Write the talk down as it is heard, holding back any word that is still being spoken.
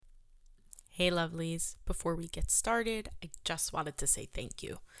Hey, lovelies. Before we get started, I just wanted to say thank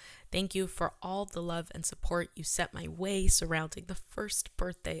you. Thank you for all the love and support you sent my way surrounding the first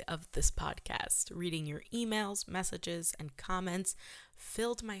birthday of this podcast. Reading your emails, messages, and comments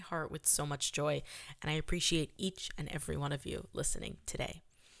filled my heart with so much joy, and I appreciate each and every one of you listening today.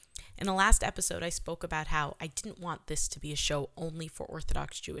 In the last episode, I spoke about how I didn't want this to be a show only for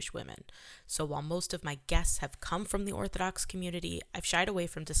Orthodox Jewish women. So while most of my guests have come from the Orthodox community, I've shied away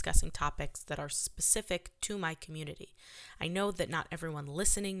from discussing topics that are specific to my community. I know that not everyone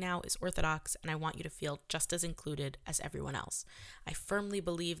listening now is Orthodox, and I want you to feel just as included as everyone else. I firmly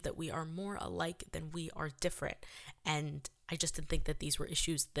believe that we are more alike than we are different, and I just didn't think that these were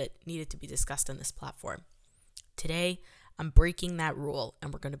issues that needed to be discussed on this platform. Today, I'm breaking that rule,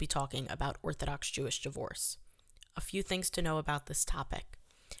 and we're going to be talking about Orthodox Jewish divorce. A few things to know about this topic.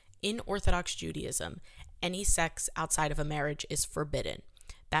 In Orthodox Judaism, any sex outside of a marriage is forbidden.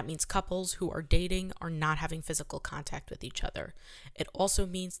 That means couples who are dating are not having physical contact with each other. It also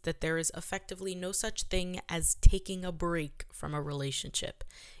means that there is effectively no such thing as taking a break from a relationship.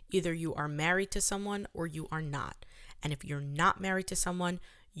 Either you are married to someone or you are not. And if you're not married to someone,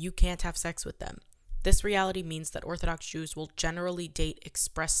 you can't have sex with them. This reality means that Orthodox Jews will generally date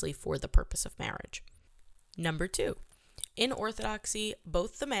expressly for the purpose of marriage. Number 2, in Orthodoxy,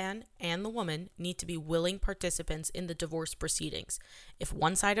 both the man and the woman need to be willing participants in the divorce proceedings. If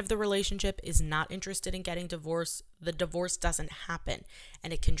one side of the relationship is not interested in getting divorced, the divorce doesn't happen,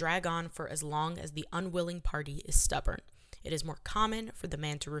 and it can drag on for as long as the unwilling party is stubborn. It is more common for the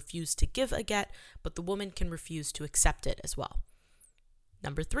man to refuse to give a get, but the woman can refuse to accept it as well.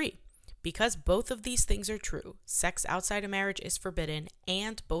 Number 3. Because both of these things are true, sex outside of marriage is forbidden,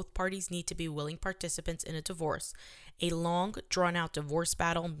 and both parties need to be willing participants in a divorce. A long, drawn-out divorce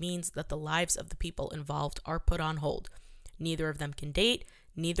battle means that the lives of the people involved are put on hold. Neither of them can date,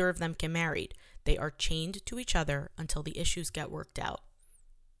 neither of them can marry. They are chained to each other until the issues get worked out.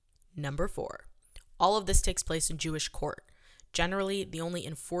 Number 4. All of this takes place in Jewish court. Generally, the only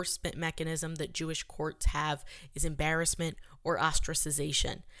enforcement mechanism that Jewish courts have is embarrassment or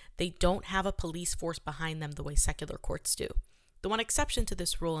ostracization. They don't have a police force behind them the way secular courts do. The one exception to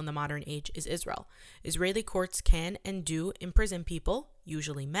this rule in the modern age is Israel. Israeli courts can and do imprison people,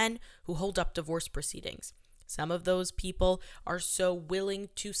 usually men, who hold up divorce proceedings. Some of those people are so willing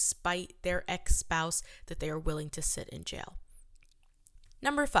to spite their ex-spouse that they are willing to sit in jail.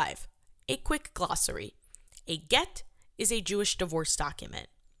 Number 5, a quick glossary. A get is a Jewish divorce document.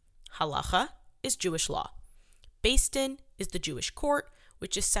 Halacha is Jewish law. Beis Din is the Jewish court,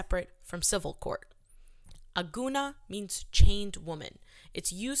 which is separate from civil court. Aguna means chained woman.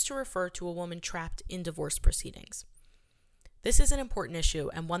 It's used to refer to a woman trapped in divorce proceedings. This is an important issue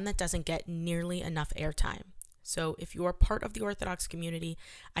and one that doesn't get nearly enough airtime. So if you are part of the Orthodox community,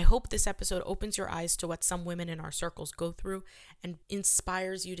 I hope this episode opens your eyes to what some women in our circles go through and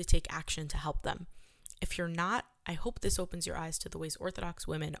inspires you to take action to help them. If you're not, I hope this opens your eyes to the ways Orthodox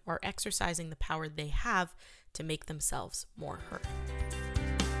women are exercising the power they have to make themselves more heard.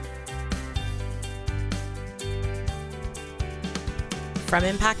 From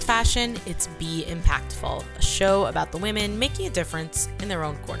Impact Fashion, it's Be Impactful, a show about the women making a difference in their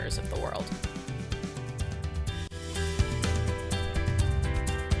own corners of the world.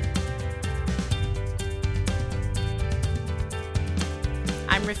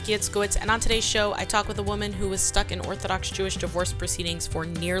 I'm Rifki Itzkowitz, and on today's show, I talk with a woman who was stuck in Orthodox Jewish divorce proceedings for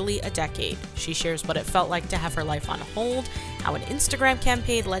nearly a decade. She shares what it felt like to have her life on hold, how an Instagram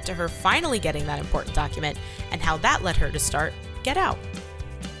campaign led to her finally getting that important document, and how that led her to start Get Out.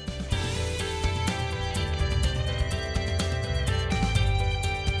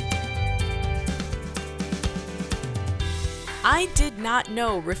 I did not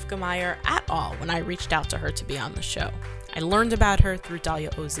know Rivka Meyer at all when I reached out to her to be on the show. I learned about her through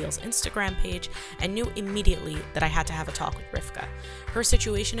Dalia Oziel's Instagram page and knew immediately that I had to have a talk with Rivka. Her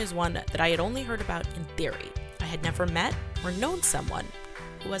situation is one that I had only heard about in theory. I had never met or known someone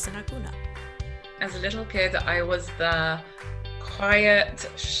who was an aguna. As a little kid, I was the quiet,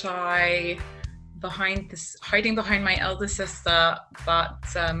 shy, hiding behind my elder sister, but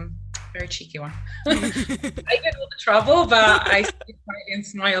very cheeky one. I did all the trouble, but I stayed quiet and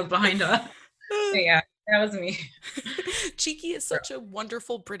smiled behind her. So yeah. That was me. Cheeky is such a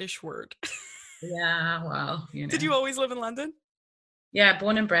wonderful British word. Yeah, well, Did you always live in London? Yeah,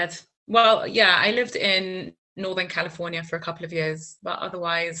 born and bred. Well, yeah, I lived in Northern California for a couple of years, but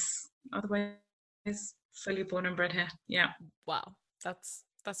otherwise fully born and bred here. Yeah. Wow, that's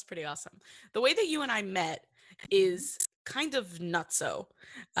pretty awesome. The way that you and I met is kind of nutso,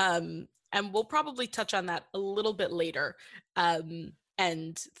 and we'll probably touch on that a little bit later.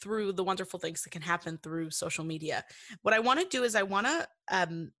 and through the wonderful things that can happen through social media. What I want to do is I want to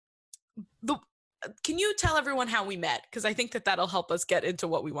can you tell everyone how we met? Because I think that that'll help us get into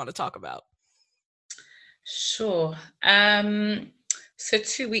what we want to talk about. Sure. So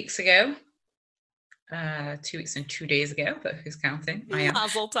 2 weeks ago, 2 weeks and 2 days ago, but who's counting? I am.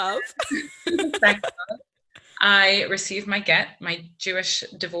 Mazel tov. I received my Jewish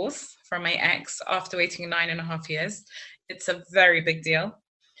divorce from my ex after waiting 9.5 years. It's a very big deal.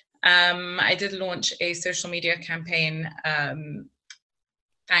 I did launch a social media campaign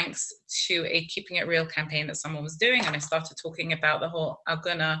thanks to a Keeping It Real campaign that someone was doing. And I started talking about the whole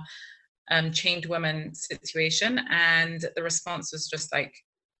Aguna chained woman situation. And the response was just like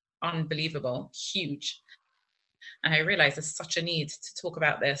unbelievable, huge. And I realized there's such a need to talk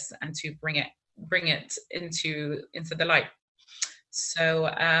about this and to bring it into the light. So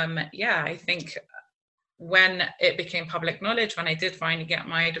I think when it became public knowledge, when I did finally get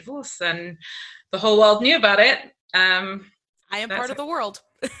my divorce and the whole world knew about it, I am part of the world.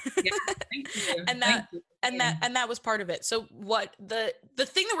 Yeah, thank you. And that was part of it. So what the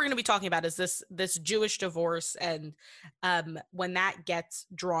thing that we're going to be talking about is this Jewish divorce, and when that gets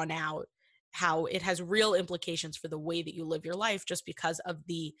drawn out, how it has real implications for the way that you live your life, just because of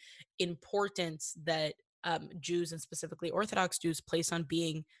the importance that Jews, and specifically Orthodox Jews, place on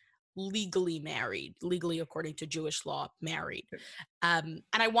being legally married, legally according to Jewish law, married. And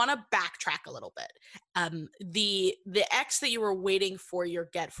I want to backtrack a little bit. The ex that you were waiting for your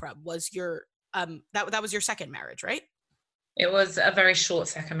get from was your that was your second marriage, right? It was a very short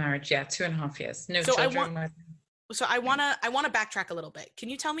second marriage, 2.5 years. No children. I want to backtrack a little bit. Can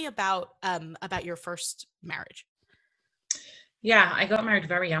you tell me about your first marriage? Yeah, I got married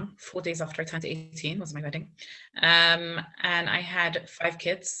very young. 4 days after I turned 18 was my wedding. And I had 5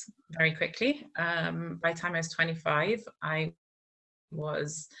 kids very quickly. By the time I was 25, I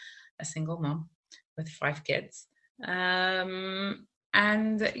was a single mom with 5 kids.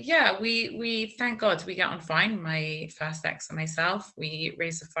 We thank God we get on fine. My first ex and myself, we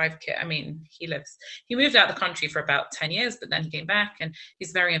raised the 5 kids. I mean, he moved out of the country for about 10 years, but then he came back and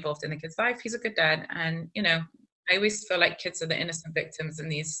he's very involved in the kids' life. He's a good dad. And, I always feel like kids are the innocent victims in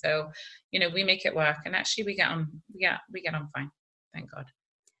these. So, we make it work, and actually we get on fine. Thank God.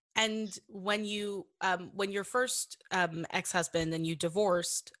 And when your first ex-husband and you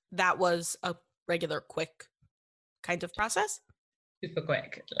divorced, that was a regular quick kind of process? Super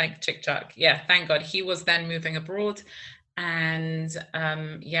quick, like chick chuck. Yeah, thank God. He was then moving abroad, and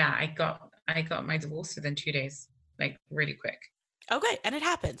I got my divorce within 2 days, like really quick. Okay, and it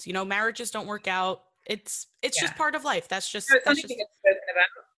happens. Marriages don't work out. It's just part of life. That's just something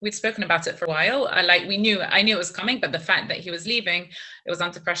we'd spoken about it for a while. I knew it was coming, but the fact that he was leaving, it was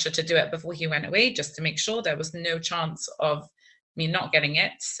under pressure to do it before he went away, just to make sure there was no chance of me not getting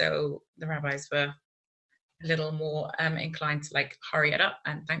it. So the rabbis were a little more inclined to hurry it up,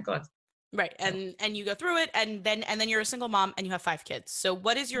 and thank God. Right. And you go through it, and then you're a single mom and you have 5 kids. So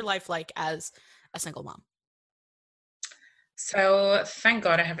what is your life like as a single mom? So thank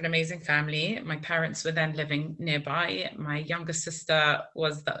God I have an amazing family. My parents were then living nearby. My younger sister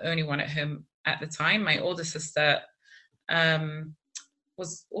was the only one at home at the time. My older sister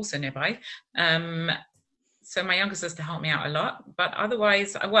was also nearby. So my younger sister helped me out a lot. But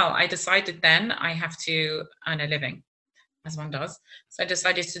otherwise, I decided then I have to earn a living, as one does. So I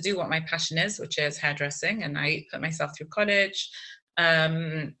decided to do what my passion is, which is hairdressing. And I put myself through college,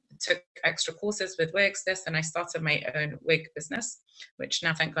 took extra courses with wigs, and I started my own wig business, which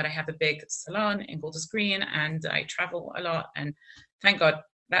now, thank God, I have a big salon in Golders Green, and I travel a lot, and thank God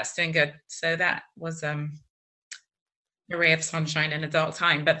that's doing good. So that was a ray of sunshine in a dark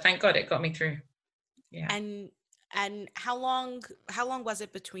time, but thank God it got me through. Yeah. And how long was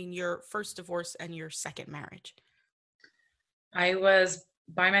it between your first divorce and your second marriage? I was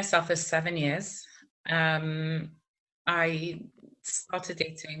by myself for 7 years. I started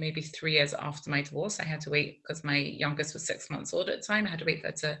dating maybe 3 years after my divorce. I had to wait because my youngest was 6 months old at the time. I had to wait for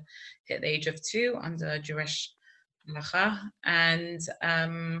her to hit the age of 2 under Jewish halacha. And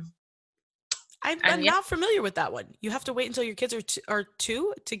I'm not familiar with that one. You have to wait until your kids are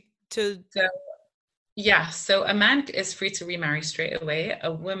 2 to. So a man is free to remarry straight away.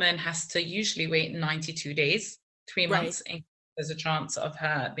 A woman has to usually wait 92 days, 3 months. Right. There's a chance of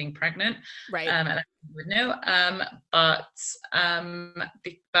her being pregnant, right? And I would know. But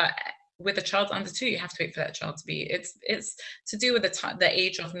with a child under 2, you have to wait for that child to be. It's to do with the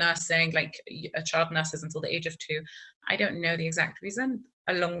age of nursing. Like a child nurses until the age of 2. I don't know the exact reason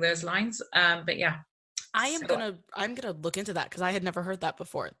along those lines. But yeah. I'm So gonna look into that because I had never heard that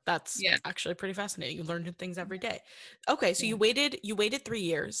before. That's yeah, actually pretty fascinating. You learn new things every day. Okay, so yeah. you waited 3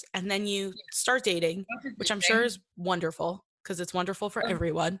 years and then you start dating, Started which I'm sure dating. is wonderful because it's wonderful for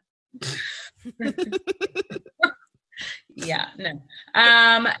everyone. Yeah, no.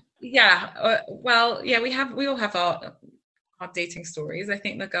 Yeah, well, yeah, we all have our dating stories. I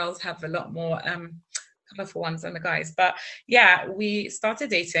think the girls have a lot more colorful ones than the guys. But yeah, we started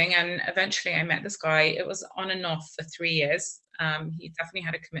dating and eventually I met this guy. It was on and off for 3 years. He definitely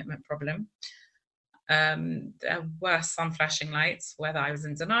had a commitment problem. There were some flashing lights, whether I was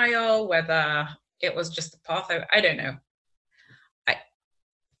in denial, whether it was just a path. I don't know. I,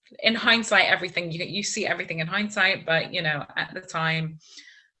 in hindsight, everything you see everything in hindsight, but at the time,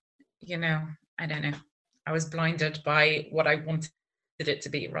 you know, I don't know. I was blinded by what I wanted it to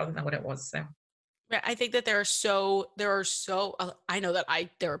be rather than what it was. So Yeah, I think that I know that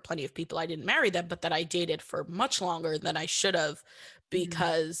there are plenty of people I didn't marry them, but that I dated for much longer than I should have mm,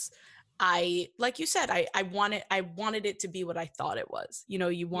 because like you said, I wanted it to be what I thought it was. yeah,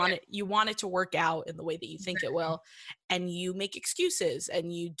 You want it to work out in the way that you think it exactly. will, and you make excuses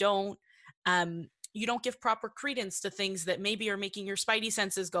and you don't give proper credence to things that maybe are making your spidey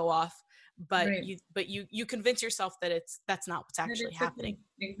senses go off, but Right. you convince yourself that that's not what's That actually it's okay. happening.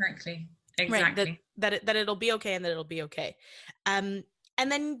 Exactly. Right, Exactly. that it'll be okay and that it'll be okay. Um,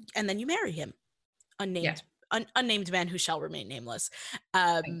 and then you marry him, Yeah. unnamed man who shall remain nameless.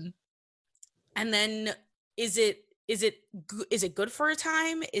 Thank you. Um, and then is it good for a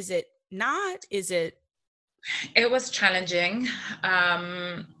time? Is it not? Is it It was challenging.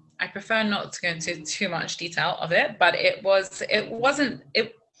 I prefer not to go into too much detail of it, but it was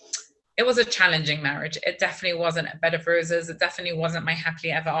a challenging marriage. It definitely wasn't a bed of roses. It definitely wasn't my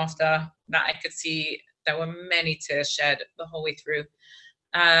happily ever after that I could see. There were many tears shed the whole way through.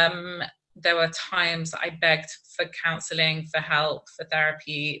 Um, there were times I begged for counseling, for help, for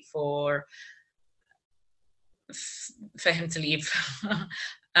therapy, for him to leave.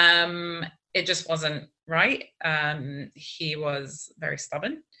 um, it just wasn't right. He was very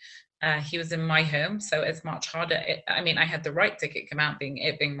stubborn. He was in my home, so it's much harder. I mean, I had the right to kick him out,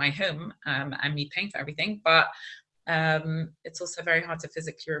 being my home, and me paying for everything. But it's also very hard to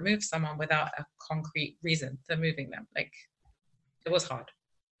physically remove someone without a concrete reason for moving them. Like it was hard.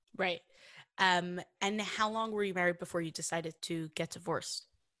 right? And how long were you married before you decided to get divorced?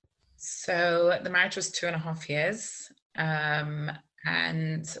 So the marriage was 2.5 years,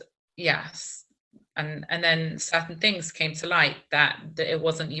 and yes, and then certain things came to light that it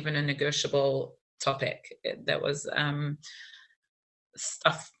wasn't even a negotiable topic. There was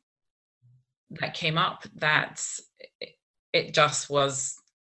stuff that came up that it just was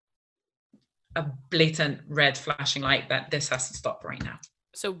a blatant red flashing light that this has to stop right now.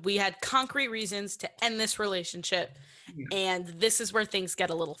 So we had concrete reasons to end this relationship, Yeah. and this is where things get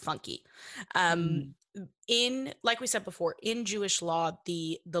a little funky. Um, Mm. in like we said before, in Jewish law,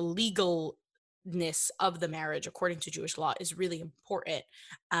 the legalness of the marriage, according to Jewish law, is really important.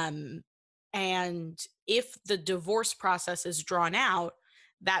 Um, and if the divorce process is drawn out,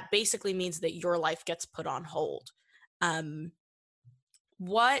 that basically means that your life gets put on hold. Um,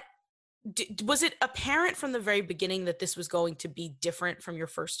 what was it apparent from the very beginning that this was going to be different from your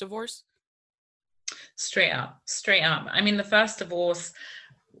first divorce? Straight up, straight up. I mean, the first divorce,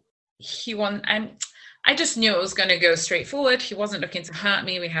 he won, and I just knew it was going to go straight forward. He wasn't looking to hurt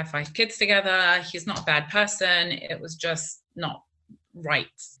me. We had 5 kids together. He's not a bad person. It was just not right.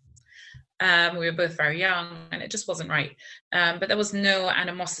 We were both very young and it just wasn't right. But there was no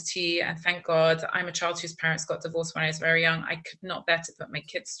animosity. And thank God, I'm a child whose parents got divorced when I was very young. I could not bear to put my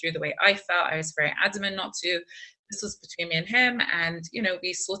kids through the way I felt. I was very adamant not to. This was between me and him. And,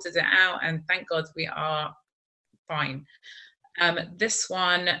 we sorted it out. And thank God we are fine. This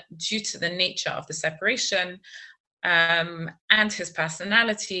one, due to the nature of the separation, and his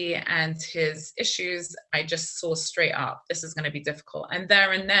personality and his issues, I just saw straight up, this is going to be difficult. And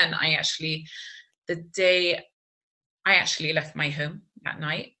there and then, the day I actually left my home that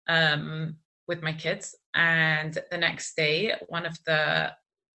night with my kids, and the next day, one of the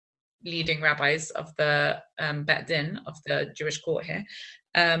leading rabbis of the Bet Din of the Jewish court here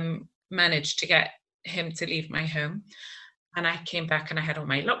managed to get him to leave my home. And I came back and I had all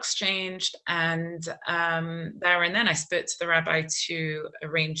my locks changed. And there and then I spoke to the rabbi to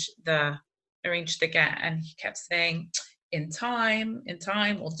arrange the get. And he kept saying, in time,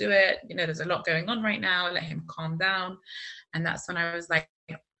 we'll do it. There's a lot going on right now. Let him calm down. And that's when I was like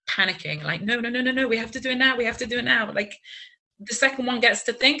panicking, like, no, we have to do it now. We have to do it now. Like the second one gets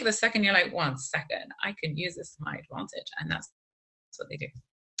to think, the second you're like, 1 second, I can use this to my advantage. And that's what they do.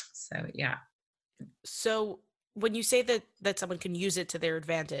 So yeah. So when you say that someone can use it to their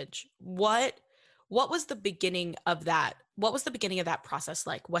advantage, what was the beginning of that? What was the beginning of that process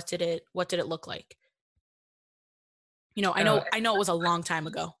like? What did it look like? I Oh, know it was a long time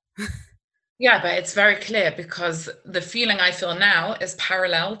ago. yeah, but it's very clear because the feeling I feel now is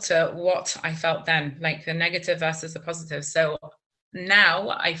parallel to what I felt then, like the negative versus the positive. So now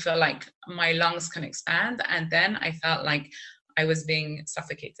I feel like my lungs can expand. And then I felt like I was being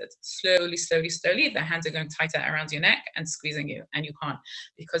suffocated slowly, slowly, slowly. The hands are going tighter around your neck and squeezing you, and you can't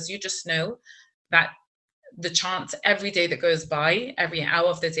because you just know that the chance every day that goes by, every hour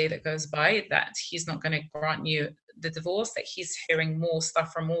of the day that goes by, that he's not going to grant you the divorce, that he's hearing more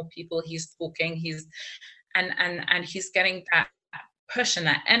stuff from more people, he's talking, he's and he's getting that push and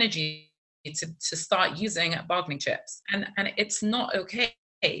that energy to start using bargaining chips. And it's not okay.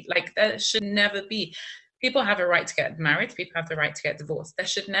 Like there should never be. People have a right to get married, people have the right to get divorced. There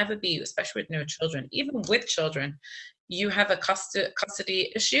should never be, especially with no children, even with children. You have a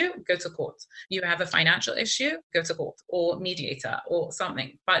custody issue, go to court. You have a financial issue, go to court or mediator or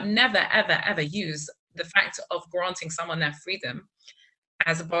something. But never, ever, ever use the fact of granting someone their freedom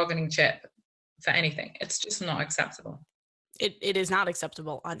as a bargaining chip for anything. It's just not acceptable. It is not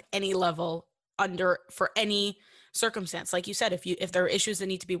acceptable on any level for any circumstance. Like you said, if there are issues that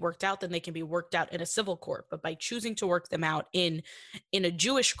need to be worked out, then they can be worked out in a civil court. But by choosing to work them out in a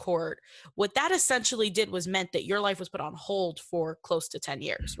Jewish court, what that essentially did was meant that your life was put on hold for close to 10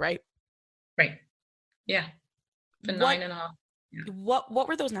 years, right? Right. Yeah. For What 9.5. Yeah. what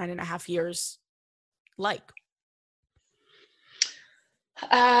were those 9.5 years like?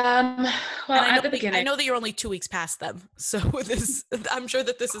 Um, well, And at the beginning, I know that you're only 2 weeks past them. So I'm sure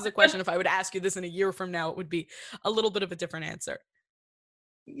that this is a question. If I would ask you this in a year from now, it would be a little bit of a different answer.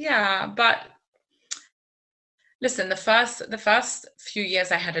 yeah, but listen, the first few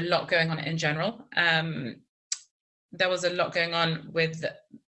years I had a lot going on in general. There was a lot going on with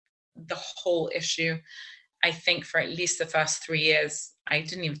the whole issue. I think for at least the first 3 years, I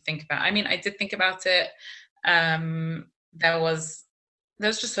didn't even think about. I mean, I did think about it. There was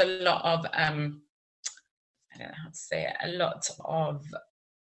just a lot of I don't know how to say it, a lot of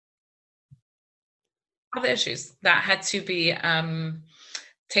other issues that had to be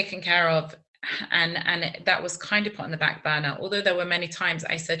taken care of, and that was kind of put on the back burner. Although there were many times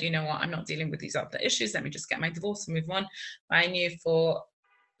I said, you know what, I'm not dealing with these other issues. Let me just get my divorce and move on. But I knew for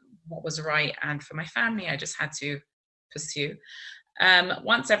what was right and for my family, I just had to pursue.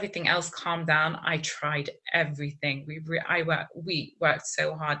 Once everything else calmed down, I tried everything. We worked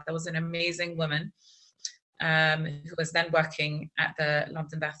so hard. There was an amazing woman who was then working at the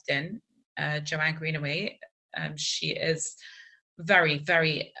London Beth Din, Joanne Greenaway. She is very,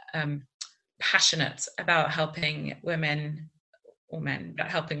 very passionate about helping women or men, but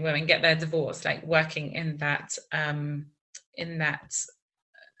helping women get their divorce, like working in that,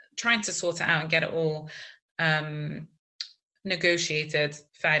 trying to sort it out and get it all negotiated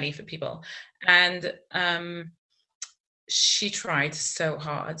fairly for people. And she tried so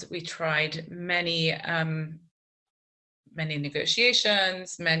hard. We tried many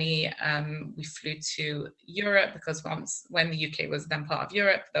negotiations, we flew to Europe because when the UK was then part of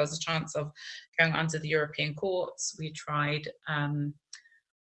Europe, there was a chance of going under the European courts. We tried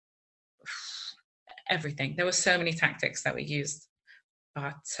everything. There were so many tactics that we used,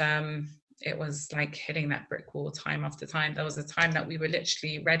 but it was like hitting that brick wall time after time. There was a time that we were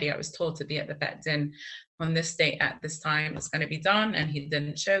literally ready. I was told to be at the Bet Din on this date at this time. It's going to be done, and he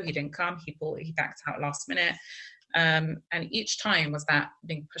didn't show. He didn't come. He backed out last minute. And each time was that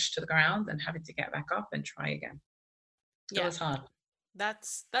being pushed to the ground and having to get back up and try again. It was hard.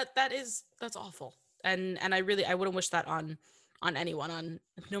 That's awful. And I wouldn't wish that on anyone.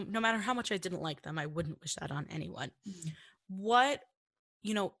 No matter how much I didn't like them, I wouldn't wish that on anyone. Mm-hmm. What,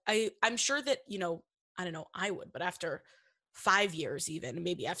 I'm sure that, I don't know, I would, but after 5 years, even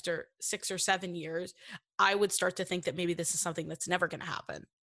maybe after 6 or 7 years, I would start to think that maybe this is something that's never going to happen.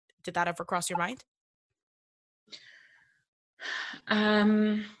 Did that ever cross your mind?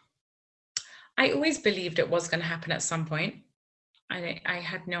 I always believed it was going to happen at some point. I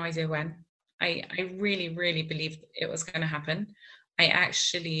had no idea when. I really, really believed it was going to happen. I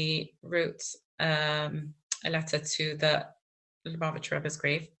actually wrote a letter to the Lubavitch Rebbe's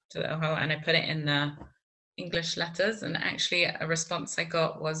grave, to the Ohel, and I put it in the English letters. And actually, a response I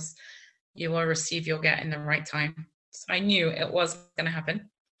got was, "You will receive your get in the right time." So I knew it was going to happen.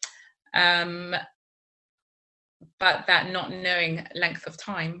 But that not knowing length of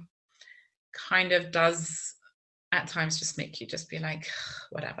time kind of does at times just make you just be like,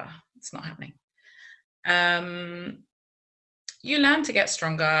 whatever, it's not happening. you learn to get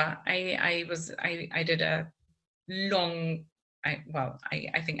stronger. I did a long,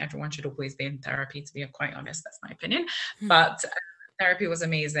 I think everyone should always be in therapy, to be quite honest. That's my opinion. But therapy was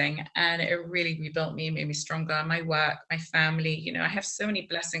amazing, and it really rebuilt me, made me stronger. My work, my family, I have so many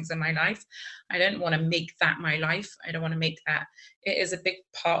blessings in my life. I don't want to make that my life. I don't want to make that, it is a big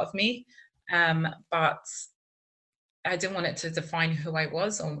part of me. But I didn't want it to define who I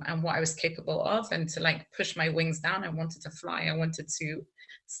was and what I was capable of, and to like push my wings down. I wanted to fly. I wanted to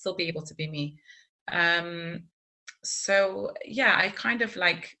still be able to be me. So yeah, I kind of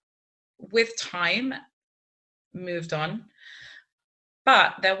like with time moved on,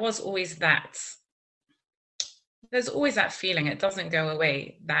 but there's always that feeling. It doesn't go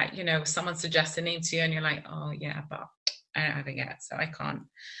away that, someone suggests a name to you and you're like, oh yeah, but I don't have it yet, so I can't.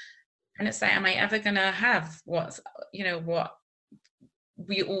 And it's like, am I ever gonna have what we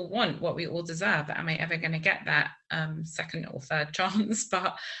all want, what we all deserve? Am I ever gonna get that second or third chance?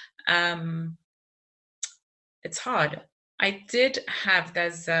 But it's hard. I did get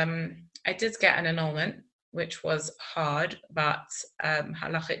an annulment, which was hard, but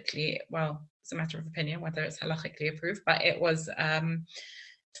halachically, well, it's a matter of opinion whether it's halachically approved, but it was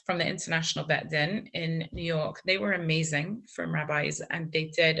from the International Bet Din in New York. They were amazing from rabbis, and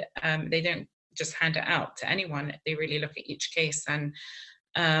they don't just hand it out to anyone. They really look at each case. And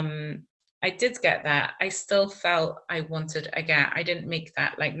I did get that. I still felt I wanted a get. I didn't make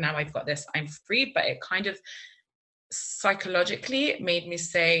that like, now I've got this, I'm free, but it kind of psychologically made me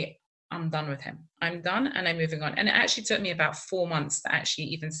say, I'm done with him. I'm done and I'm moving on. And it actually took me about 4 months to actually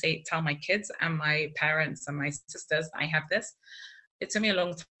even tell my kids and my parents and my sisters, I have this. It took me a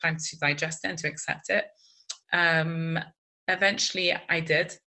long time to digest it and to accept it. Eventually I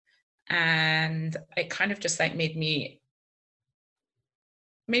did. And it kind of just like made me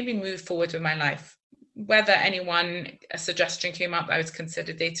move forward with my life. Whether a suggestion came up, I was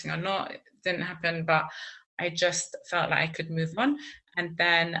considered dating or not, it didn't happen, but I just felt like I could move on. And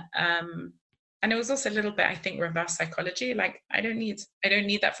then, and it was also a little bit, I think, reverse psychology. Like, I don't need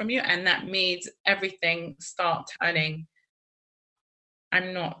that from you. And that made everything start turning.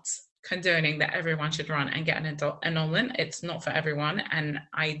 I'm not condoning that everyone should run and get an annulment. It's not for everyone. And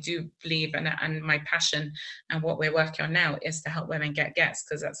I do believe, and my passion and what we're working on now is to help women get gets,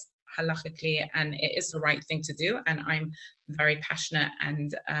 because that's halachically, and it is the right thing to do. And I'm very passionate,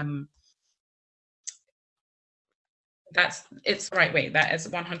 and it's the right way. That is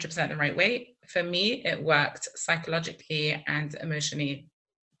 100% the right way. For me, it worked psychologically and emotionally,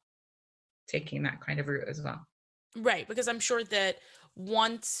 taking that kind of route as well. Right, because I'm sure that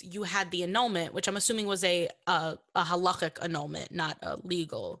once you had the annulment, which I'm assuming was a halachic annulment, not a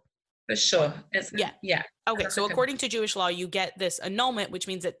legal. For sure. Yeah. Okay, so according to Jewish law, you get this annulment, which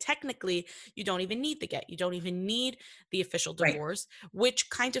means that technically you don't even need the get. You don't even need the official divorce, right, which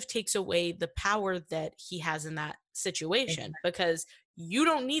kind of takes away the power that he has in that situation, because you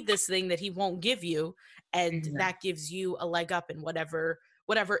don't need this thing that he won't give you, and that gives you a leg up in whatever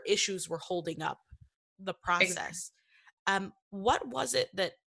issues were holding up the process. What was it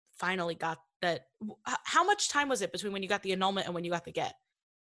that finally got that? How much time was it between when you got the annulment and when you got the get?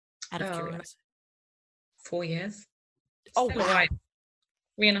 Out of curiosity. 4 years. Oh, wow.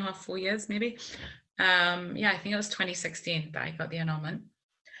 3.5, 4 years, maybe. I think it was 2016 that I got the annulment.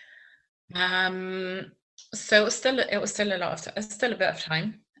 So it was still a bit of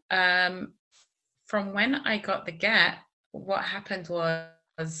time. From when I got the get, what happened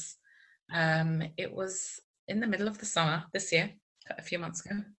was, it was in the middle of the summer this year, a few months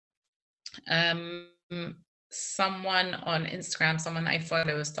ago. Someone on Instagram, someone I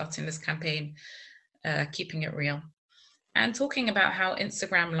follow, was starting this campaign, Keeping It Real, and talking about how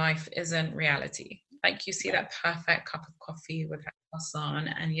Instagram life isn't reality. Like, you see that perfect cup of coffee with her croissant,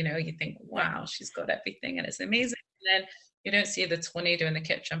 and you think, wow, she's got everything and it's amazing. And then you don't see the tornado in the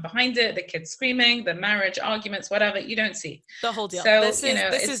kitchen behind it, the kids screaming, the marriage arguments, whatever. You don't see the whole deal. So this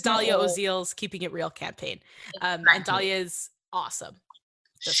is Dalia Oziel's Keeping It Real campaign. Exactly. And Dalia is awesome.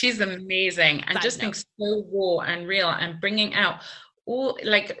 She's amazing, and just being so raw and real, and bringing out all,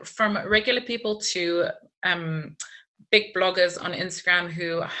 like, from regular people to big bloggers on Instagram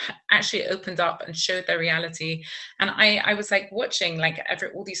who actually opened up and showed their reality. And I was like watching like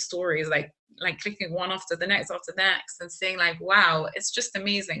all these stories, like clicking one after the next, and saying like, wow, it's just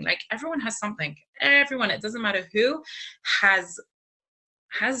amazing. Like, everyone has something. Everyone, it doesn't matter who, has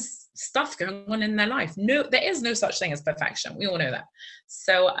stuff going on in their life. No, there is no such thing as perfection. We all know that.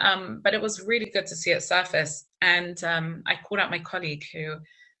 So, but it was really good to see it surface. And I called out my colleague who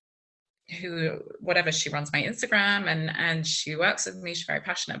whatever, she runs my Instagram and she works with me. She's very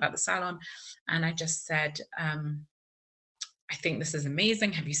passionate about the salon. And I just said, I think this is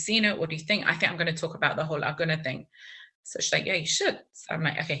amazing. Have you seen it? What do you think? I think I'm going to talk about the whole Aguna thing. So she's like, yeah, you should. So I'm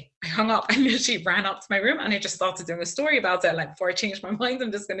like, okay. I hung up. I literally ran up to my room and I just started doing a story about it. Like, before I changed my mind,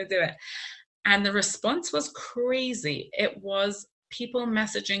 I'm just going to do it. And the response was crazy. It was people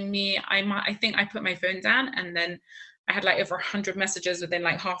messaging me. I think I put my phone down, and then I had like over 100 messages within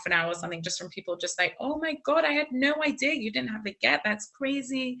like half an hour or something, just from people just like, oh my God, I had no idea you didn't have a get. That's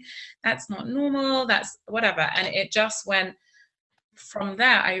crazy. That's not normal. That's whatever. And it just went from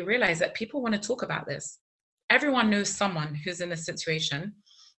there. I realized that people want to talk about this. Everyone knows someone who's in this situation.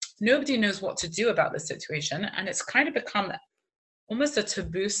 Nobody knows what to do about the situation. And it's kind of become almost a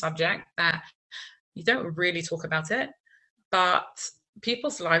taboo subject that you don't really talk about it, but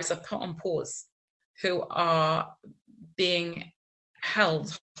people's lives are put on pause who are being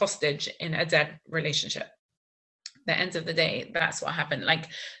held hostage in a dead relationship. The end of the day, that's what happened. Like,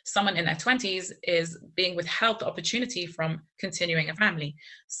 someone in their 20s is being withheld the opportunity from continuing a family.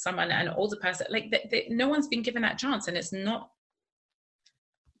 Someone, an older person, like no one's been given that chance, and it's not,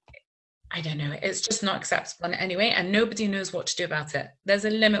 I don't know, it's just not acceptable in any way, and nobody knows what to do about it. There's a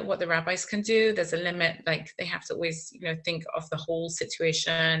limit what the rabbis can do. There's a limit, like, they have to always, think of the whole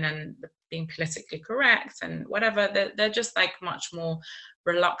situation and being politically correct and whatever. They're just like much more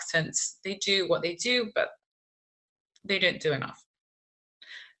reluctant. They do what they do, but they don't do enough.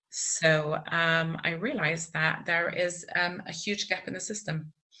 So I realized that there is a huge gap in the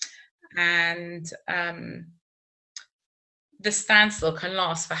system, and the standstill can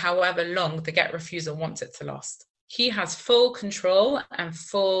last for however long the get refuser wants it to last. He has full control and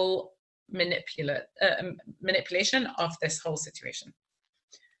full manipulation of this whole situation.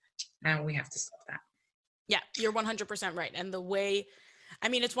 And we have to stop that. Yeah, you're 100% right. And the way, I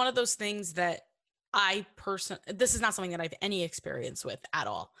mean, it's one of those things that this is not something that I have any experience with at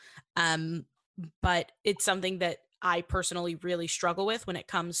all. But it's something that I personally really struggle with when it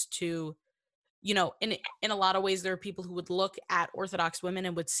comes to, in a lot of ways, there are people who would look at Orthodox women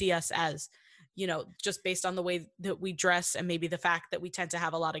and would see us as, just based on the way that we dress and maybe the fact that we tend to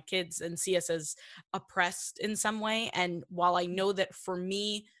have a lot of kids, and see us as oppressed in some way. And while I know that for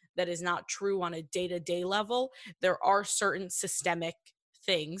me, that is not true on a day-to-day level, there are certain systemic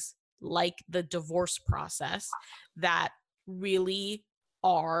things like the divorce process that really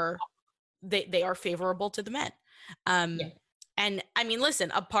are, they are favorable to the men. Yeah. And I mean, listen,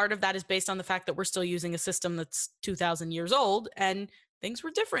 a part of that is based on the fact that we're still using a system that's 2,000 years old, and things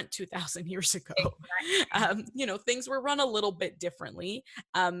were different 2,000 years ago. Exactly. Things were run a little bit differently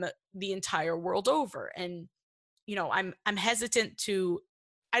the entire world over. And, I'm hesitant to,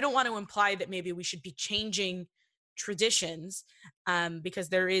 I don't want to imply that maybe we should be changing traditions because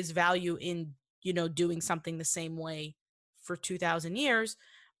there is value in, doing something the same way for 2,000 years.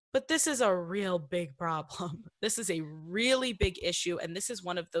 But this is a real big problem. This is a really big issue. And this is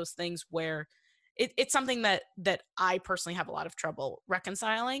one of those things where it's something that I personally have a lot of trouble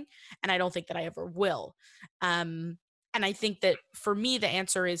reconciling. And I don't think that I ever will. And I think that for me, the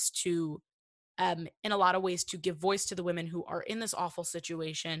answer is to, in a lot of ways, to give voice to the women who are in this awful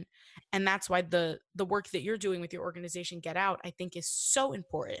situation. And that's why the work that you're doing with your organization, Get Out, I think is so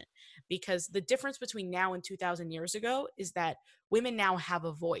important, because the difference between now and 2,000 years ago is that women now have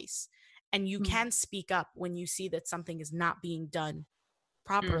a voice, and you can speak up when you see that something is not being done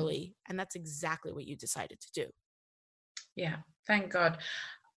properly. And that's exactly what you decided to do. Yeah, thank God.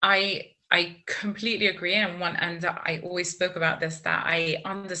 I completely agree, and I always spoke about this, that I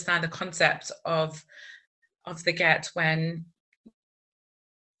understand the concept of the get, when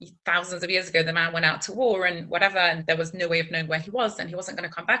thousands of years ago the man went out to war and whatever, and there was no way of knowing where he was, and he wasn't going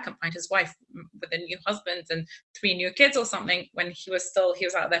to come back and find his wife with a new husband and 3 new kids or something, when he was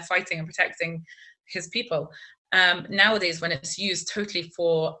out there fighting and protecting his people. Nowadays, when it's used totally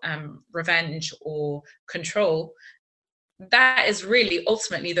for revenge or control, that is really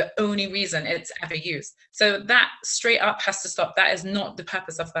ultimately the only reason it's ever used. So that straight up has to stop. That is not the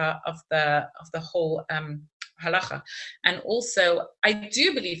purpose of the whole halacha. And also, I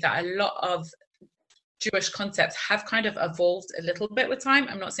do believe that a lot of Jewish concepts have kind of evolved a little bit with time.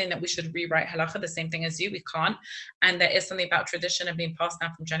 I'm not saying that we should rewrite halacha the same thing as you. We can't. And there is something about tradition and being passed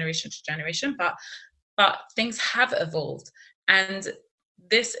down from generation to generation. But things have evolved, and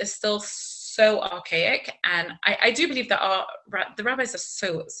this is still so archaic. And I do believe that the rabbis are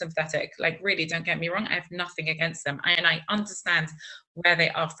so sympathetic. Like, really, don't get me wrong, I have nothing against them, and I understand where they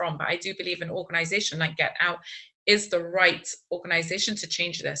are from. But I do believe an organization like Get Out is the right organization to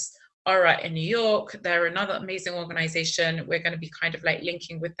change this. Aura in New York, they're another amazing organization. We're going to be kind of like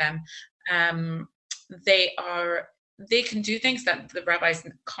linking with them. They are they can do things that the rabbis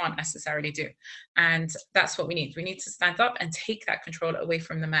can't necessarily do. And that's what we need. We need to stand up and take that control away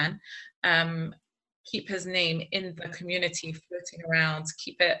from the man. Keep his name in the community floating around.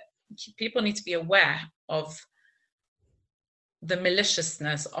 People need to be aware of the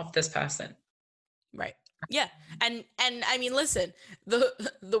maliciousness of this person. Right. Yeah. And I mean, listen,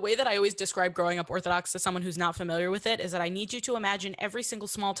 the way that I always describe growing up Orthodox to someone who's not familiar with it is that I need you to imagine every single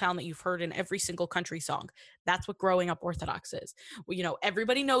small town that you've heard in every single country song. That's what growing up Orthodox is. Well, you know,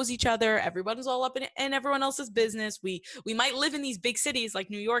 everybody knows each other. Everyone's all up in everyone else's business. We might live in these big cities like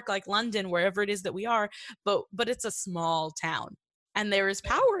New York, like London, wherever it is that we are, but it's a small town, and there is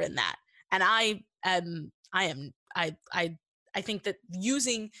power in that. And I think that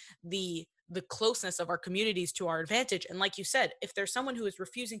using the closeness of our communities to our advantage. And like you said, if there's someone who is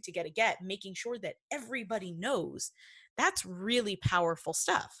refusing to get a get, making sure that everybody knows, that's really powerful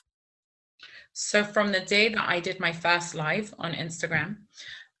stuff. So from the day that I did my first live on Instagram,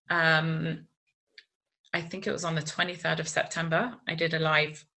 I think it was on the 23rd of September, I did a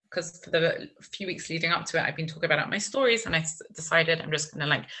live, because for the few weeks leading up to it, I've been talking about it on my stories, and I decided I'm just going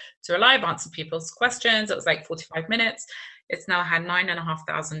to do a live, answer people's questions. It was 45 minutes. It's now had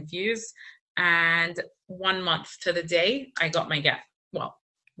 9,500 views. And 1 month to the day, I got my get. Well,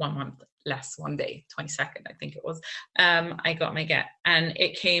 1 month less, 1 day, 22nd, I think it was. I got my get, and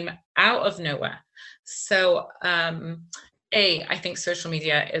it came out of nowhere. So, I think social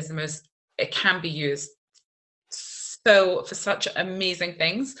media is it can be used so for such amazing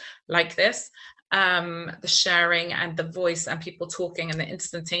things like this, the sharing and the voice and people talking and the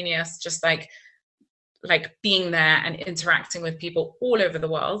instantaneous, just like being there and interacting with people all over the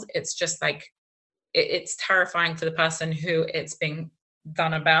world. It's just it's terrifying for the person who it's being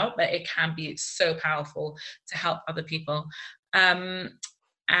done about, but it can be so powerful to help other people. And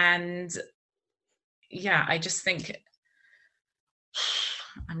yeah, I just think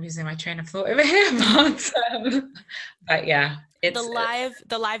I'm losing my train of thought over here, but yeah, it's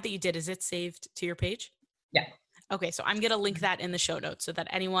the live that you did. Is it saved to your page? Yeah. Okay, so I'm gonna link that in the show notes so that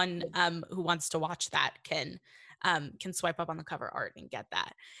anyone who wants to watch that can swipe up on the cover art and get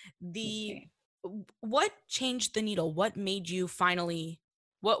that. What changed the needle? What made you finally?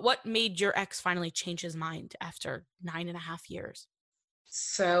 What made your ex finally change his mind after 9.5 years?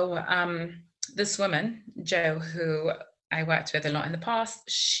 So this woman, Jo, who I worked with a lot in the past,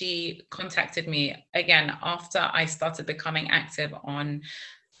 she contacted me again after I started becoming active on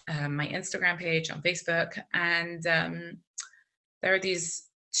my Instagram page, on Facebook. And there are these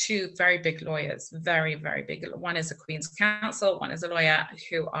two very big lawyers, very, very big. One is a Queen's Counsel, one is a lawyer,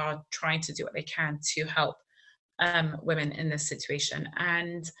 who are trying to do what they can to help women in this situation.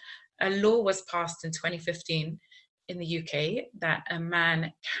 And a law was passed in 2015 in the UK that a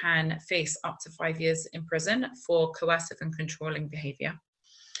man can face up to 5 years in prison for coercive and controlling behavior.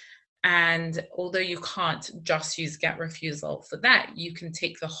 And although you can't just use get refusal for that, you can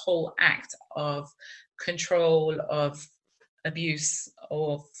take the whole act of control, of abuse,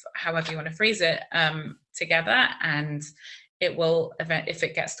 or however you want to phrase it, together, and it will, if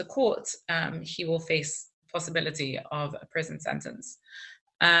it gets to court, he will face possibility of a prison sentence.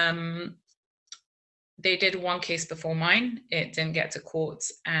 They did one case before mine. It didn't get to court,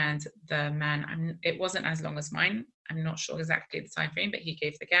 and the man, it wasn't as long as mine. I'm not sure exactly the time frame, but he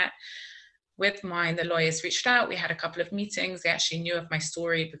gave the get. With mine, the lawyers reached out. We had a couple of meetings. They actually knew of my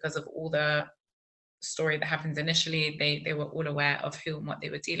story because of all the story that happened initially. They were all aware of who and what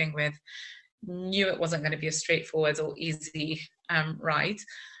they were dealing with, knew it wasn't going to be a straightforward or easy ride.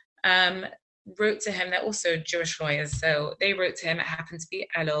 Wrote to him. They're also Jewish lawyers, so they wrote to him. It happened to be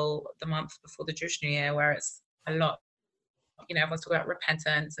Elul, the month before the Jewish New Year, where it's a lot, everyone's talking about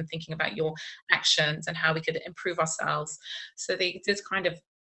repentance and thinking about your actions and how we could improve ourselves. So they did kind of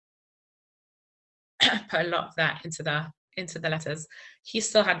put a lot of that into the letters. He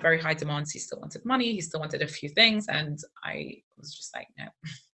still had very high demands. He still wanted money. He still wanted a few things, and I was just like, no,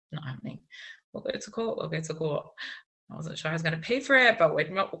 not happening. We'll go to court. I wasn't sure I was going to pay for it, but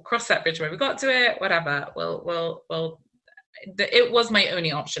we'll cross that bridge when we got to it. Whatever. It was my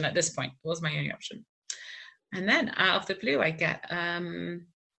only option at this point. It was my only option. And then out of the blue, I got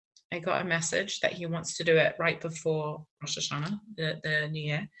a message that he wants to do it right before Rosh Hashanah, the New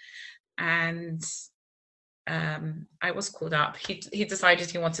Year. And I was called up. He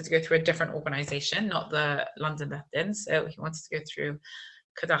decided he wanted to go through a different organization, not the London Beth-Din. So he wanted to go through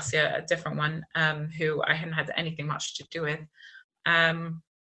Cadacia, a different one, who I hadn't had anything much to do with,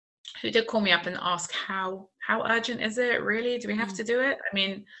 who did call me up and ask how urgent is it really? Do we have to do it? I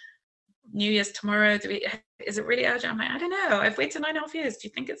mean, New Year's tomorrow. Is it really urgent? I'm like, I don't know. I've waited 9.5 years. Do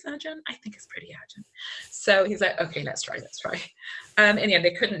you think it's urgent? I think it's pretty urgent. So he's like, okay, let's try. In the end,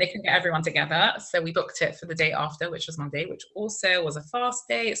 they couldn't get everyone together. So we booked it for the day after, which was Monday, which also was a fast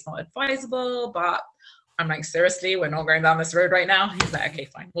day. It's not advisable, but I'm like, seriously, we're not going down this road right now. He's like, okay,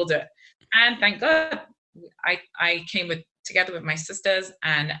 fine, we'll do it. And thank God I came together with my sisters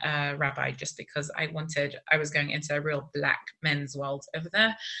and a rabbi, just because I was going into a real black men's world over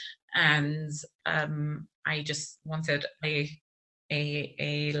there. And I just wanted a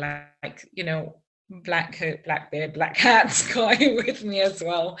like, black coat, black beard, black hat guy with me as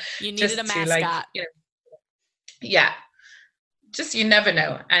well. You needed a mascot. Yeah. Just, you never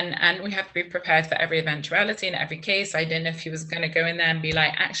know. And we have to be prepared for every eventuality in every case. I didn't know if he was going to go in there and be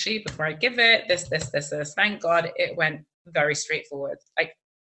like, actually, before I give it, this. Thank God it went very straightforward. Like,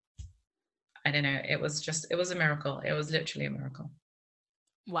 I don't know. It was a miracle. It was literally a miracle.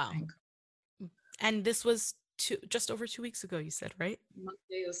 Wow. And this was just over 2 weeks ago, you said, right?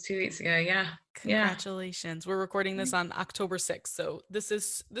 It was 2 weeks ago. Yeah. Congratulations. We're recording this on October 6th. So this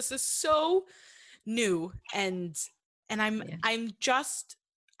is so new. And I'm just,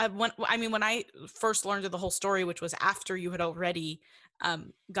 when I first learned of the whole story, which was after you had already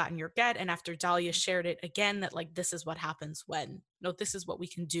gotten your get, and after Dalia shared it again, that like, this is what happens this is what we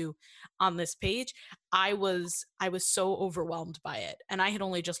can do on this page. I was so overwhelmed by it, and I had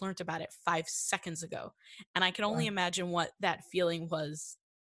only just learned about it 5 seconds ago, and I can only imagine what that feeling was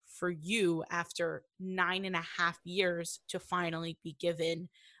for you after 9.5 years to finally be given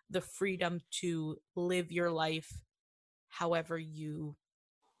the freedom to live your life however you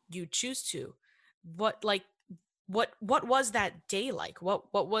choose to. What was that day like?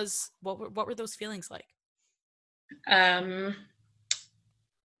 What were those feelings like?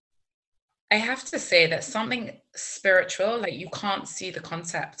 I have to say that something spiritual, like, you can't see the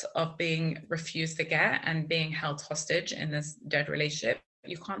concept of being refused the get and being held hostage in this dead relationship.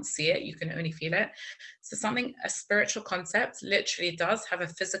 You can't see it, you can only feel it. So a spiritual concept literally does have a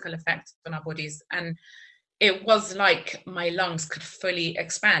physical effect on our bodies. And it was like my lungs could fully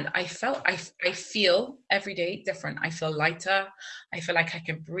expand. I feel every day different. I feel lighter. I feel like I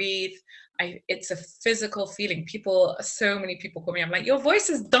can breathe. It's a physical feeling. So many people call me. I'm like, your voice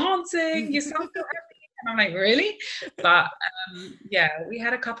is dancing. You sound so happy. And I'm like, really? But yeah, we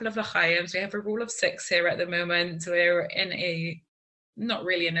had a couple of l'chaim. We have a rule of 6 here at the moment. We're not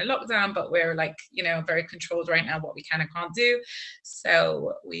really in a lockdown, but we're like, very controlled right now what we can and can't do.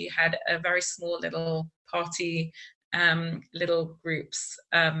 So we had a very small little party, little groups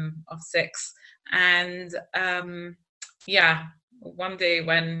of 6. And one day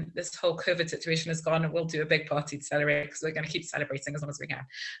when this whole COVID situation is gone, we'll do a big party to celebrate, because we're going to keep celebrating as long as we can.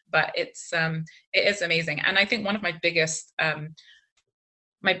 But it is amazing. And I think one of my biggest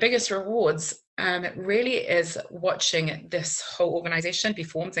rewards really is watching this whole organization be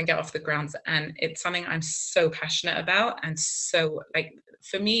formed and get off the ground. And it's something I'm so passionate about. And so, like,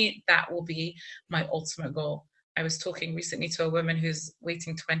 for me, that will be my ultimate goal. I was talking recently to a woman who's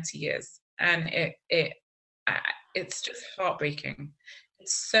waiting 20 years, and it's just heartbreaking.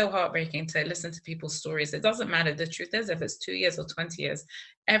 It's so heartbreaking to listen to people's stories. It doesn't matter. The truth is, if it's 2 years or 20 years,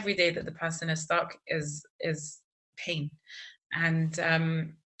 every day that the person is stuck is pain. And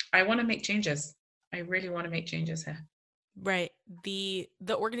I want to make changes. I really want to make changes here. Right. The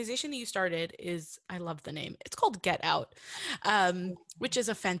organization that you started I love the name. It's called Get Out, which is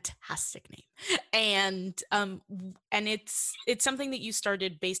a fantastic name. And it's something that you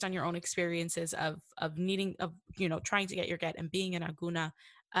started based on your own experiences of trying to get your get and being an aguna.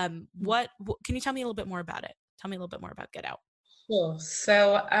 What can you tell me a little bit more about it? Tell me a little bit more about Get Out. Sure.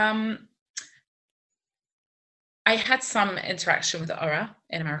 So I had some interaction with the Ora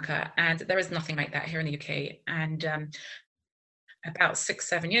in America, and there is nothing like that here in the UK. And about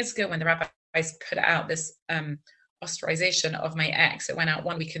 6-7 years ago, when the rabbis put out this ostracization of my ex, it went out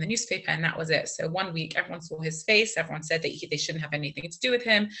 1 week in the newspaper, and that was it. So 1 week, everyone saw his face. Everyone said that they shouldn't have anything to do with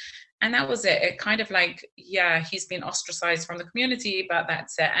him. And that was it. It kind of like, yeah, he's been ostracized from the community, but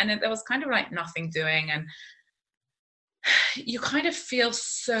that's it. And there was kind of like nothing doing. And you kind of feel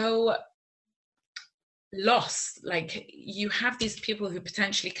so lost. Like, you have these people who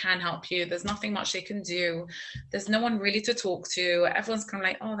potentially can help you. There's nothing much they can do. There's no one really to talk to. Everyone's kind of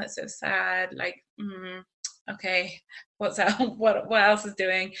like, oh, that's so sad. Like, okay, what's that? What else is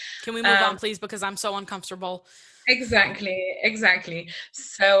doing? Can we move on, please? Because I'm so uncomfortable. Exactly.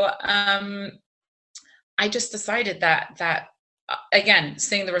 So I just decided that again,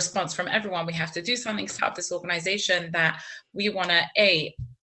 seeing the response from everyone, we have to do something, set up this organization that we want to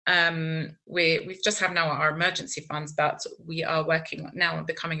We've just have now our emergency funds, but we are working now on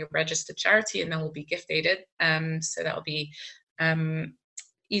becoming a registered charity, and then we'll be gift aided. So that'll be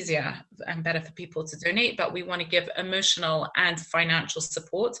easier and better for people to donate, but we want to give emotional and financial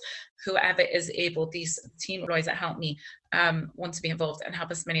support. Whoever is able, these team employees that help me want to be involved and help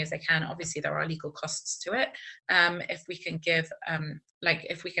as many as they can. Obviously, there are legal costs to it. If we can give,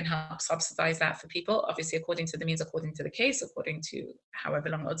 if we can help subsidize that for people, obviously, according to the means, according to the case, according to however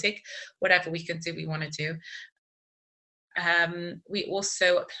long it'll take, whatever we can do, we want to do. We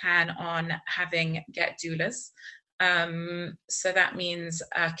also plan on having get doulas. So that means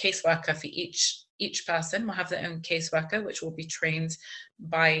a caseworker for each person will have their own caseworker, which will be trained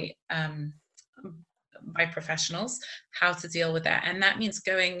by professionals how to deal with that. And that means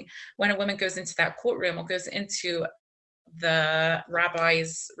when a woman goes into that courtroom or goes into the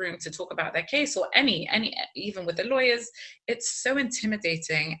rabbi's room to talk about their case, or any even with the lawyers, it's so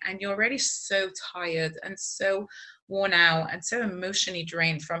intimidating, and you're already so tired and so worn out and so emotionally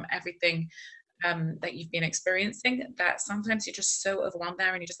drained from everything that you've been experiencing, that sometimes you're just so overwhelmed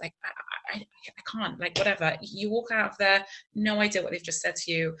there, and you're just like, I can't, like, whatever. You walk out of there, no idea what they've just said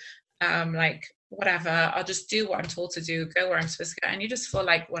to you, like, whatever, I'll just do what I'm told to do, go where I'm supposed to go, and you just feel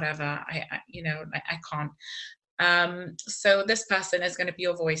like, whatever, I can't. So this person is going to be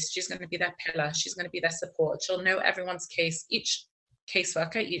your voice. She's going to be their pillar. She's going to be their support. She'll know everyone's case. Each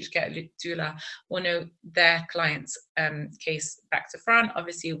caseworker, each get doula will know their client's case back to front.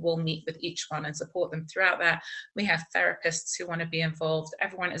 Obviously, we'll meet with each one and support them throughout that. We have therapists who want to be involved.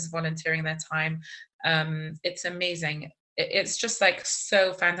 Everyone is volunteering their time. It's amazing. It's just like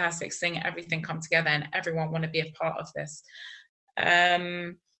so fantastic seeing everything come together and everyone want to be a part of this.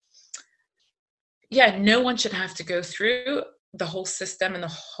 No one should have to go through the whole system and the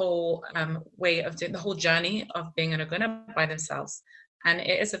whole way of doing the whole journey of being an oguna by themselves. And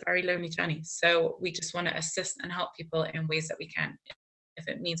it is a very lonely journey. So we just want to assist and help people in ways that we can. If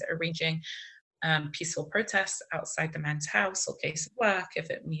it means arranging peaceful protests outside the man's house or place of work,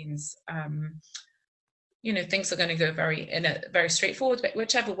 if it means, things are going to go in a very straightforward, but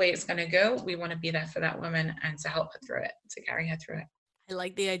whichever way it's going to go, we want to be there for that woman and to help her through it, to carry her through it. I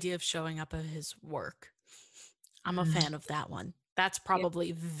like the idea of showing up at his work. I'm a fan of that one. That's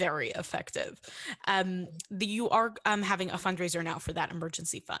probably very effective. You are having a fundraiser now for that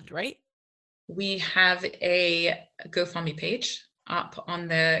emergency fund, right? We have a GoFundMe page up on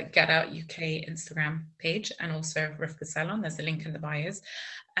the Get Out UK Instagram page, and also Rivka Salon. There's a link in the bios.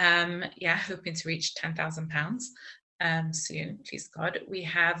 Hoping to reach £10,000 soon, please God. We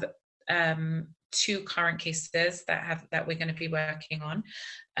have 2 current cases that we're going to be working on.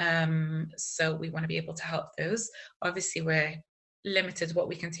 So we want to be able to help those. Obviously, we're limited what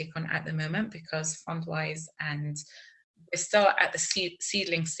we can take on at the moment because fund-wise, and we're still at the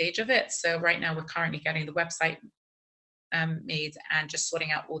seedling stage of it. So right now we're currently getting the website made and just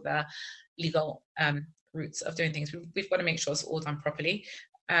sorting out all the legal routes of doing things. We've got to make sure it's all done properly.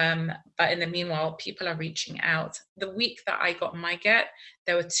 But in the meanwhile, people are reaching out. The week that I got my get,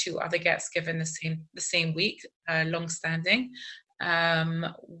 there were 2 other gets given the same week, long-standing.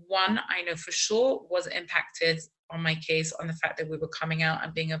 One I know for sure was impacted on my case on the fact that we were coming out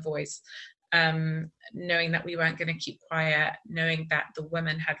and being a voice, knowing that we weren't going to keep quiet, knowing that the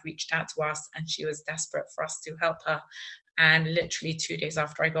woman had reached out to us and she was desperate for us to help her. And literally 2 days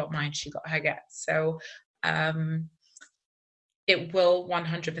after I got mine, she got her get. So it will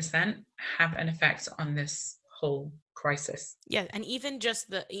 100% have an effect on this whole crisis. Yeah, and even just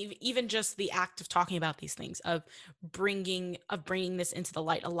the act of talking about these things, of bringing this into the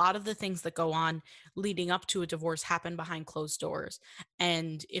light. A lot of the things that go on leading up to a divorce happen behind closed doors,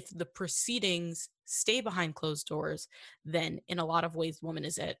 and if the proceedings stay behind closed doors, then in a lot of ways, woman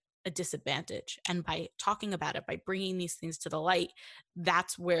is at a disadvantage. And by talking about it, by bringing these things to the light,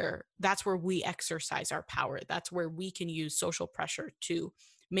 that's where we exercise our power. That's where we can use social pressure to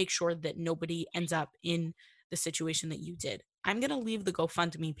make sure that nobody ends up in the situation that you did. I'm going to leave the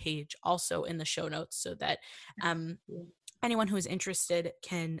GoFundMe page also in the show notes so that anyone who is interested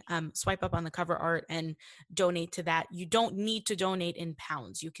can swipe up on the cover art and donate to that. You don't need to donate in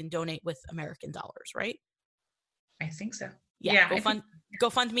pounds. You can donate with American dollars, right? I think so. Yeah.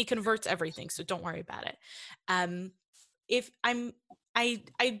 GoFundMe converts everything, so don't worry about it. I'm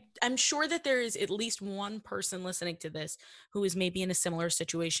sure that there is at least one person listening to this who is maybe in a similar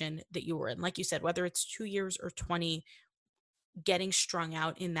situation that you were in. Like you said, whether it's 2 years or 20, getting strung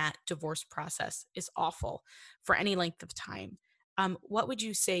out in that divorce process is awful for any length of time. What would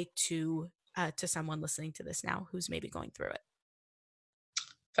you say to someone listening to this now who's maybe going through it?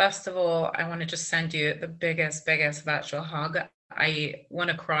 First of all, I want to just send you the biggest virtual hug. I want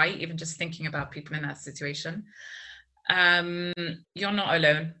to cry, even just thinking about people in that situation. You're not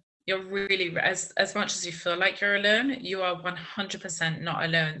alone. You're really, as much as you feel like you're alone, you are 100% not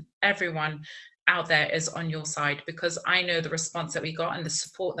alone. Everyone out there is on your side, because I know the response that we got and the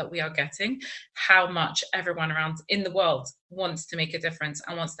support that we are getting, how much everyone around in the world wants to make a difference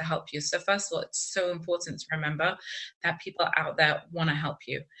and wants to help you. So first of all, it's so important to remember that people out there want to help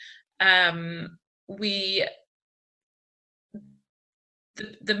you. We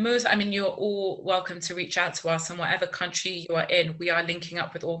the most, I mean, you're all welcome to reach out to us in whatever country you are in. We are linking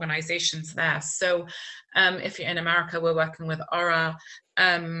up with organizations there. So if you're in America, we're working with Aura.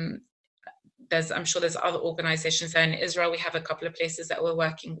 I'm sure there's other organizations there. In Israel, we have a couple of places that we're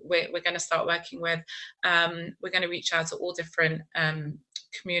going to start working with. We're going to reach out to all different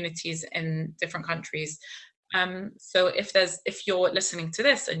communities in different countries. So if you're listening to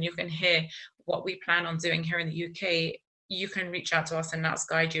this and you can hear what we plan on doing here in the UK, you can reach out to us and let us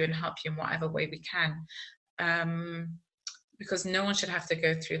guide you and help you in whatever way we can, because no one should have to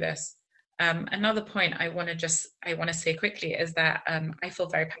go through this. Another point I want to say quickly is that I feel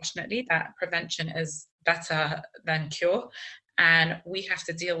very passionately that prevention is better than cure, and we have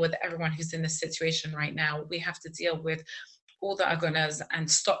to deal with everyone who's in this situation right now. We have to deal with all the agonas and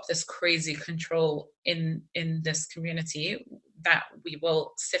stop this crazy control in this community that we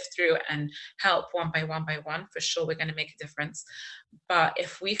will sift through and help one by one. For sure, we're going to make a difference. But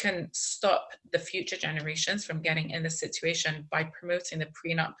if we can stop the future generations from getting in this situation by promoting the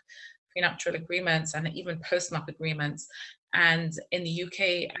prenuptial agreements and even postnup agreements. And in the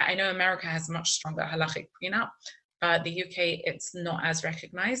UK, I know America has much stronger halachic prenup, but the UK, it's not as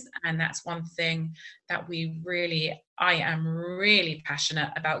recognized. And that's one thing that I am really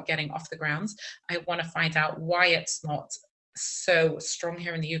passionate about getting off the ground. I want to find out why it's not so strong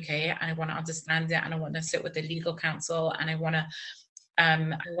here in the UK, and I want to understand it, and I want to sit with the legal counsel, and I want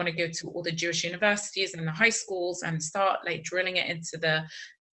to go to all the Jewish universities and the high schools and start like drilling it into the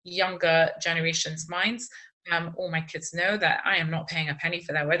younger generation's minds. All my kids know that I am not paying a penny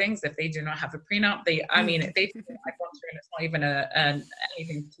for their weddings if they do not have a prenup. They I've gone through, and it's not even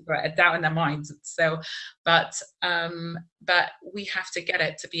anything to a doubt in their minds. So, but we have to get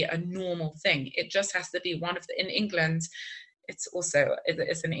it to be a normal thing. It just has to be in England.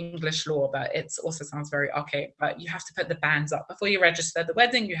 It's an English law, but it also sounds very archaic. But you have to put the banns up before you register the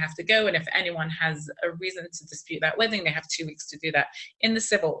wedding. You have to go, and if anyone has a reason to dispute that wedding, they have 2 weeks to do that. In the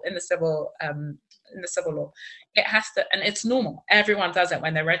civil law, it has to, and it's normal. Everyone does it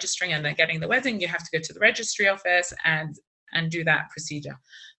when they're registering and they're getting the wedding. You have to go to the registry office and do that procedure.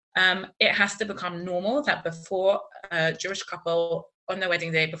 It has to become normal that before a Jewish couple on their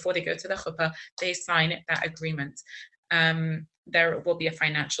wedding day, before they go to the chuppah, they sign that agreement. There will be a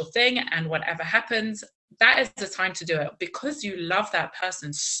financial thing, and whatever happens, that is the time to do it, because you love that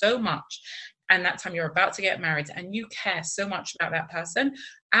person so much, and that time you're about to get married and you care so much about that person.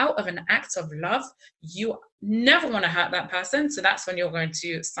 Out of an act of love, you never want to hurt that person, so that's when you're going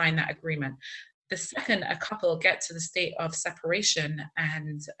to sign that agreement. The second a couple get to the state of separation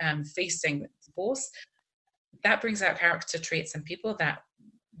and facing divorce, that brings out character traits in people that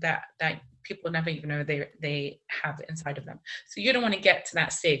people never even know they have inside of them. So you don't want to get to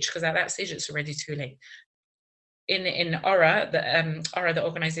that stage, because at that stage it's already too late. In Aura, the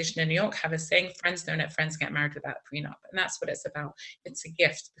organization in New York, have a saying: friends don't let friends get married without a prenup. And that's what it's about. It's a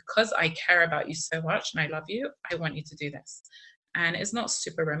gift. Because I care about you so much and I love you, I want you to do this. And it's not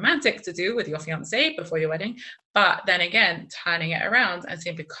super romantic to do with your fiance before your wedding, but then again, turning it around and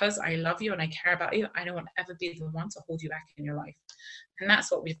saying, because I love you and I care about you, I don't want to ever be the one to hold you back in your life. And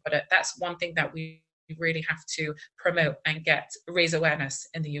that's what we've got to, that's one thing that we really have to promote and raise awareness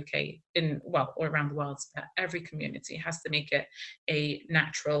in the UK, all around the world. That every community has to make it a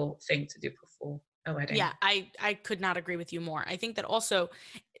natural thing to do before a wedding. Yeah, I could not agree with you more. I think that also,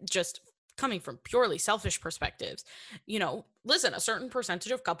 just coming from purely selfish perspectives, listen, a certain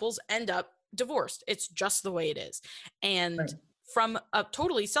percentage of couples end up divorced. It's just the way it is. And right. From a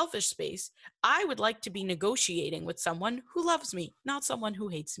totally selfish space, I would like to be negotiating with someone who loves me, not someone who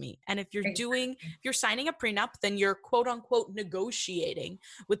hates me. And if you're signing a prenup, then you're quote unquote negotiating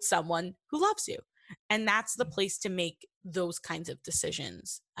with someone who loves you. And that's the place to make those kinds of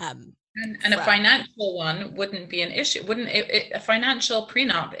decisions. And a financial one wouldn't be an issue, wouldn't it? A financial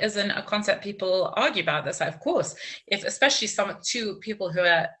prenup isn't a concept people argue about. This, of course, especially two people who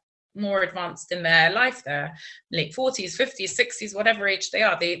are more advanced in their life, they're late 40s, 50s, 60s, whatever age they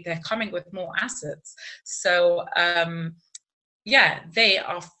are, they're coming with more assets. So they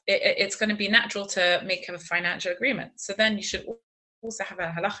are. It's going to be natural to make a financial agreement. So then you should also have a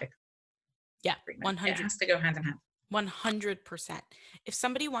halachic. Yeah, 100. It has to go hand in hand. 100%. If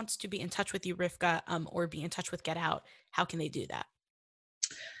somebody wants to be in touch with you, Rivka, or be in touch with Get Out, how can they do that?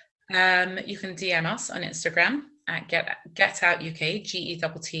 You can DM us on Instagram at Get Out UK,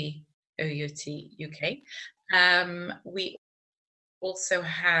 GETTOUT UK. We also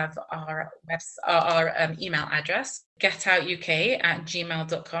have our email address,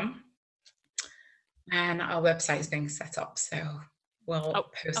 getoutuk@gmail.com. And our website is being set up, so we'll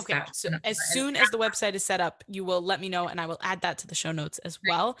post that. So as soon as the website is set up, you will let me know, and I will add that to the show notes as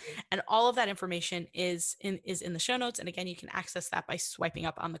well. And all of that information is in the show notes. And again, you can access that by swiping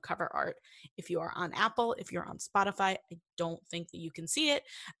up on the cover art. If you are on Apple, if you're on Spotify, I don't think that you can see it,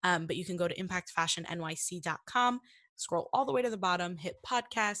 but you can go to impactfashionnyc.com, scroll all the way to the bottom, hit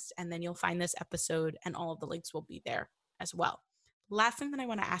podcasts, and then you'll find this episode, and all of the links will be there as well. Last thing that I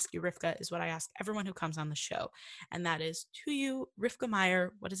want to ask you, Rivka, is what I ask everyone who comes on the show. And that is, to you, Rivka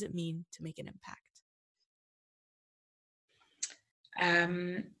Meyer, what does it mean to make an impact?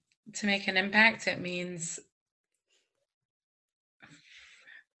 To make an impact, it means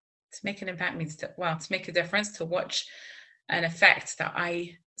to make a difference, to watch an effect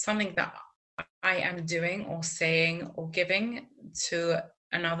something that I am doing or saying or giving to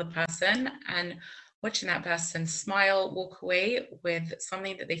another person, and watching that person smile, walk away with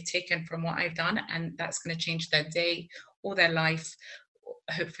something that they've taken from what I've done, and that's going to change their day or their life,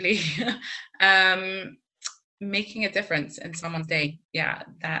 hopefully. Making a difference in someone's day. Yeah,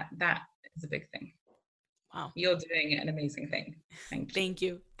 that is a big thing. Wow. You're doing an amazing thing. Thank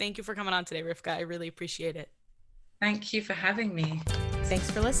you. Thank you for coming on today, Rivka. I really appreciate it. Thank you for having me.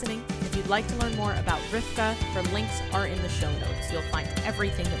 Thanks for listening. If you'd like to learn more about Rivka, her links are in the show notes. You'll find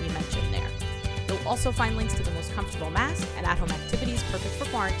everything that we mentioned there. You'll also find links to the most comfortable mask and at-home activities perfect for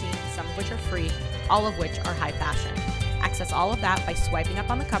quarantine, some of which are free, all of which are high fashion. Access all of that by swiping up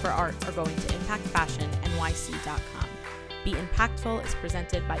on the cover art or going to impactfashionnyc.com. Be Impactful is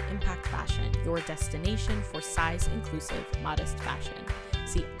presented by Impact Fashion, your destination for size-inclusive, modest fashion.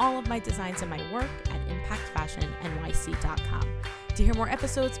 See all of my designs and my work at impactfashionnyc.com. To hear more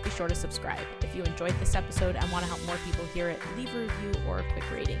episodes, be sure to subscribe. If you enjoyed this episode and want to help more people hear it, leave a review or a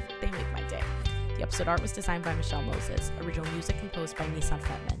quick rating. They make my day. The episode art was designed by Michelle Moses. Original music composed by Nissan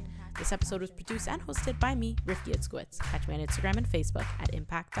Fetman. This episode was produced and hosted by me, Rifki Itzkowitz. Catch me on Instagram and Facebook at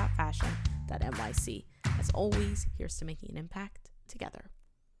impact.fashion.nyc. As always, here's to making an impact together.